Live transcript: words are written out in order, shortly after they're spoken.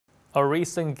A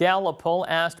recent Gallup poll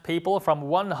asked people from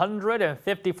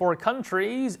 154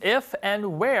 countries if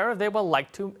and where they would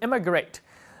like to immigrate.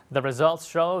 The results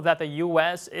show that the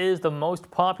U.S. is the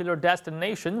most popular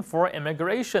destination for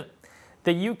immigration.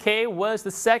 The U.K. was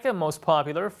the second most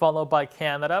popular, followed by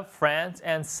Canada, France,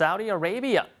 and Saudi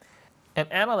Arabia. An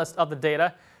analyst of the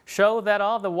data showed that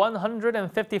of the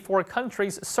 154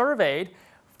 countries surveyed,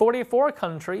 44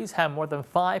 countries have more than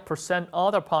 5%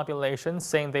 of their population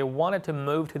saying they wanted to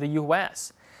move to the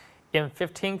U.S. In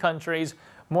 15 countries,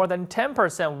 more than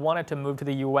 10% wanted to move to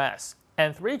the U.S.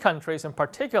 And 3 countries in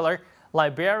particular,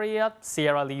 Liberia,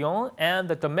 Sierra Leone, and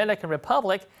the Dominican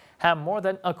Republic, have more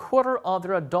than a quarter of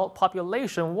their adult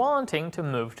population wanting to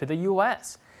move to the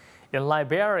U.S. In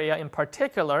Liberia in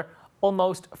particular,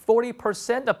 almost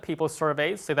 40% of people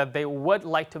surveyed say that they would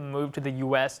like to move to the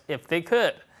U.S. if they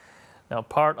could. Now,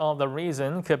 part of the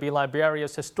reason could be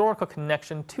Liberia's historical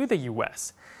connection to the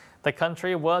U.S. The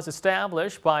country was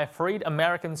established by freed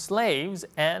American slaves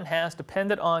and has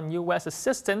depended on U.S.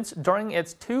 assistance during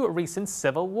its 2 recent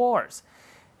civil wars.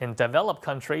 In developed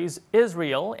countries,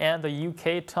 Israel and the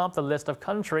U.K. top the list of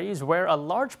countries where a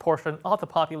large portion of the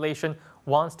population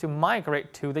wants to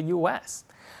migrate to the U.S.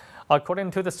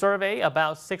 According to the survey,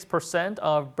 about 6%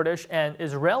 of British and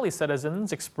Israeli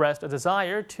citizens expressed a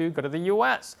desire to go to the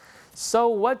U.S. So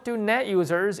what do net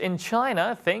users in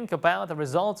China think about the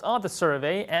results of the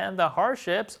survey and the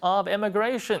hardships of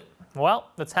immigration? Well,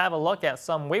 let's have a look at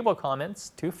some Weibo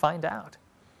comments to find out.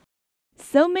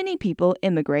 So many people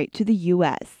immigrate to the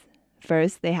U.S.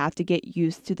 First, they have to get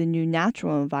used to the new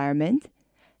natural environment.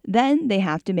 Then they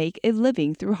have to make a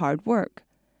living through hard work.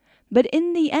 But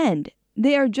in the end,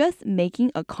 they are just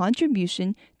making a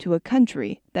contribution to a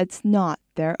country that's not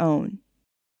their own.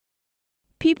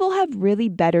 People have really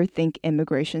better think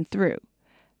immigration through.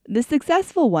 The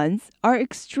successful ones are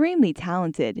extremely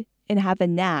talented and have a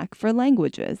knack for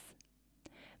languages.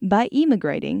 By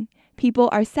immigrating, people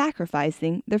are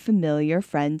sacrificing their familiar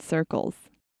friend circles.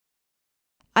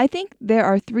 I think there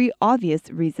are 3 obvious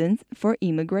reasons for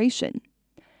immigration.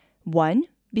 1,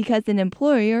 because an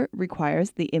employer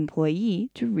requires the employee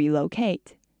to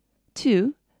relocate.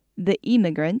 2, the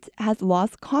immigrant has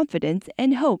lost confidence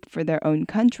and hope for their own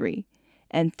country.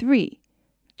 And 3,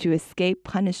 to escape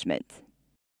punishment.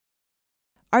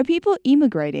 Are people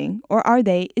immigrating or are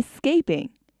they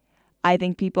escaping? I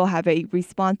think people have a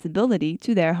responsibility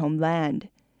to their homeland.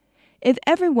 If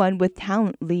everyone with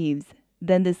talent leaves,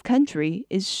 then this country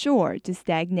is sure to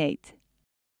stagnate.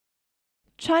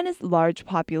 China's large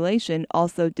population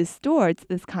also distorts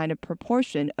this kind of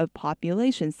proportion of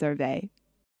population survey.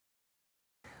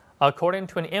 According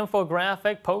to an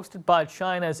infographic posted by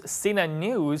China's CNN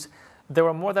News, there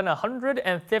were more than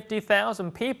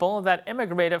 150,000 people that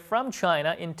immigrated from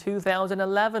China in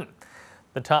 2011.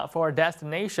 The top 4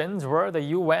 destinations were the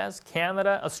U.S.,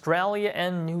 Canada, Australia,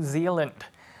 and New Zealand.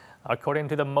 According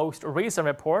to the most recent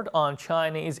report on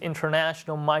Chinese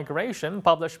international migration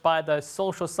published by the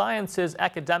Social Sciences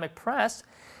Academic Press,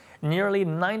 nearly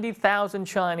 90,000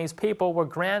 Chinese people were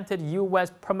granted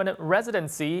U.S. permanent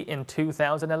residency in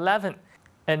 2011.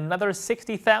 Another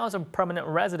 60,000 permanent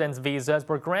residence visas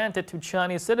were granted to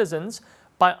Chinese citizens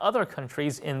by other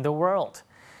countries in the world.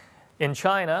 In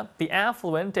China, the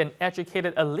affluent and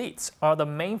educated elites are the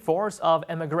main force of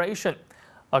immigration.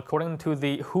 According to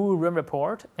the Hurun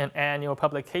Report, an annual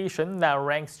publication that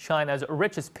ranks China's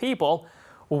richest people,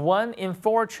 1 in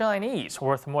 4 Chinese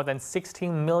worth more than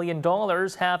 $16 million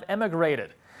have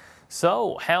emigrated.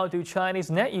 So, how do Chinese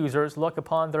net users look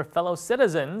upon their fellow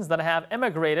citizens that have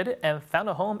immigrated and found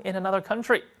a home in another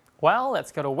country? Well,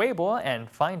 let's go to Weibo and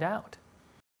find out.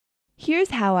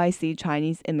 Here's how I see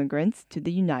Chinese immigrants to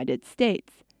the United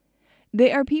States.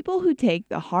 They are people who take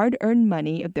the hard-earned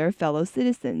money of their fellow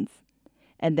citizens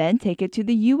and then take it to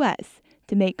the U.S.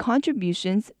 to make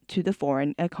contributions to the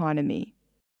foreign economy.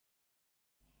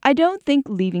 I don't think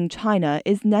leaving China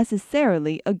is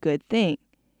necessarily a good thing.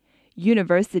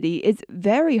 University is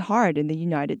very hard in the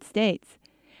United States,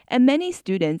 and many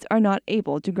students are not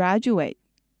able to graduate.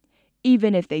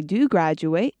 Even if they do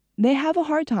graduate, they have a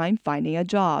hard time finding a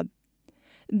job.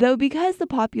 Though because the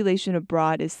population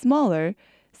abroad is smaller,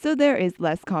 so there is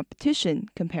less competition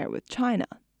compared with China.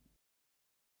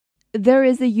 There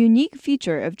is a unique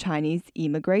feature of Chinese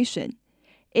immigration.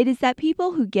 It is that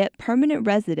people who get permanent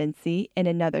residency in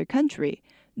another country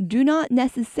do not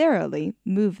necessarily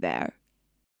move there.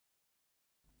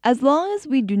 As long as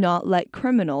we do not let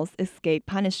criminals escape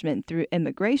punishment through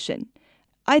immigration,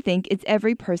 I think it's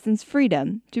every person's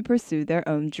freedom to pursue their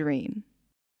own dream.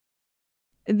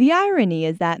 The irony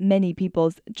is that many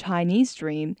people's Chinese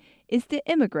dream is to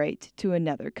immigrate to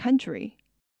another country.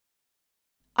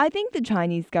 I think the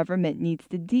Chinese government needs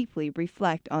to deeply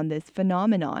reflect on this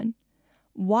phenomenon.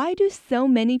 Why do so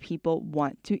many people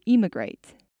want to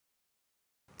immigrate?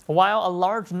 While a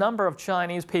large number of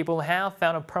Chinese people have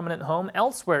found a permanent home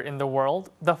elsewhere in the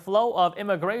world, the flow of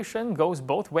immigration goes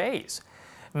both ways.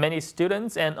 Many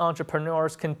students and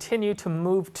entrepreneurs continue to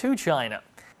move to China.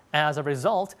 As a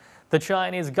result, the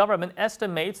Chinese government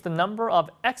estimates the number of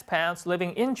expats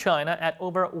living in China at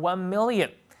over 1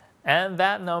 million. And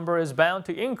that number is bound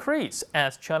to increase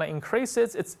as China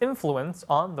increases its influence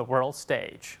on the world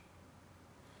stage.